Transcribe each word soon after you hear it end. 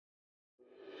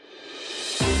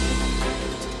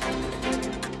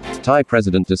TAAI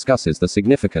President discusses the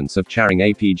significance of Charing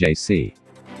APJC.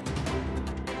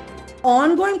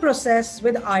 Ongoing process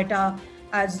with IATA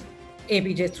as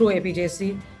through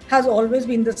APJC has always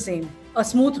been the same, a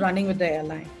smooth running with the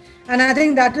airline. And I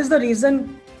think that is the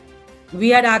reason we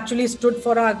had actually stood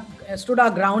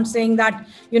our ground, saying that,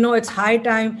 it's high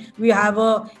time we have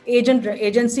a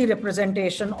agency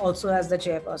representation also as the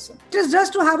chairperson. It is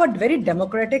just to have a very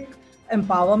democratic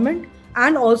empowerment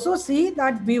and also see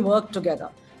that we work together.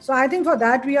 So I think for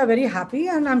that we are very happy,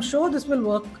 and I'm sure this will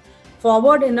work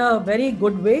forward in a very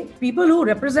good way. People who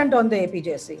represent on the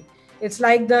APJC, it's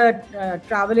like the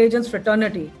travel agents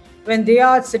fraternity. When they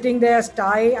are sitting there as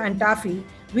TAAI and TAFI,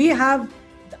 we have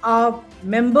our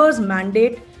members'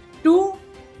 mandate to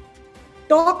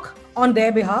talk on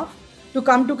their behalf, to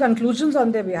come to conclusions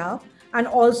on their behalf, and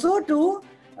also to,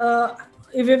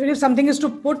 if something is to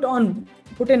put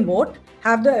in vote,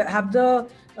 have the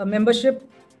membership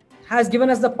has given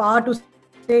us the power to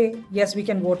say, yes, we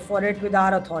can vote for it with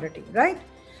our authority, right?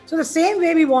 So the same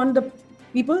way we want the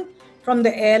people from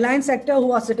the airline sector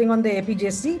who are sitting on the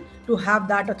APJC to have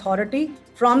that authority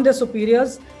from their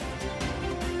superiors.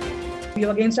 We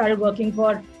again started working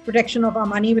for protection of our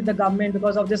money with the government.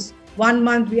 Because of this 1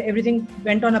 month, everything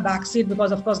went on a backseat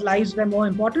because, of course, lives were more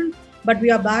important. But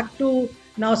we are back to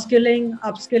now skilling,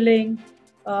 upskilling.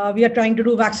 We are trying to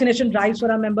do vaccination drives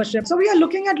for our membership. So we are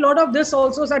looking at a lot of this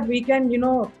also, so that we can,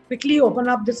 quickly open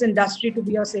up this industry to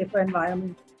be a safer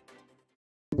environment.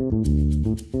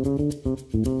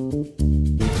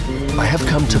 I have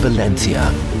come to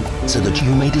Valencia so that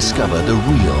you may discover the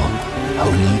real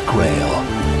Holy Grail.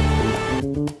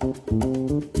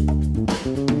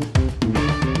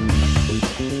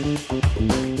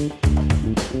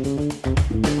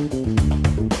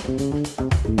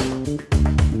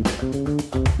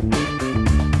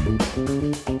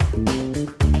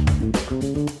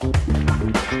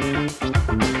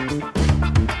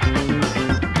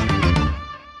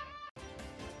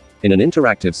 In an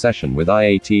interactive session with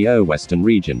IATO Western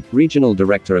Region, Regional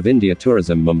Director of India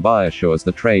Tourism Mumbai assures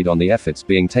the trade on the efforts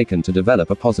being taken to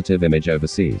develop a positive image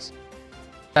overseas.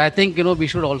 I think, we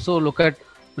should also look at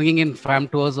bringing in fam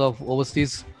tours of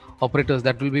overseas operators.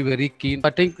 That will be very keen.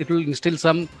 I think it will instill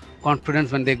some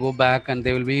confidence when they go back, and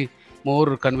they will be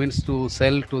more convinced to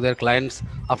sell to their clients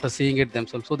after seeing it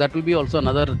themselves. So that will be also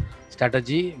another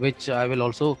strategy, which I will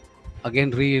also again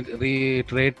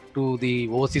reiterate to the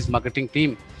overseas marketing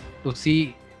team, to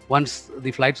see once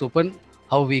the flights open,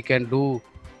 how we can do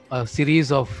a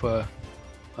series of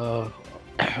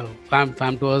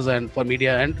fam tours and for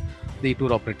media and the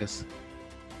tour operators.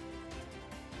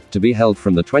 To be held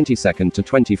from the 22nd to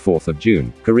 24th of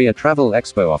June, Korea Travel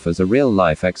Expo offers a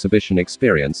real-life exhibition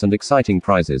experience and exciting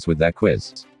prizes with their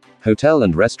quiz. Hotel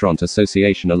and Restaurant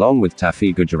Association, along with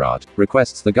TAFI Gujarat,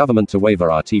 requests the government to waiver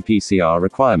RTPCR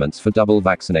requirements for double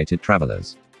vaccinated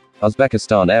travelers.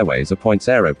 Uzbekistan Airways appoints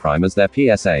Aeroprime as their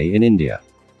PSA in India.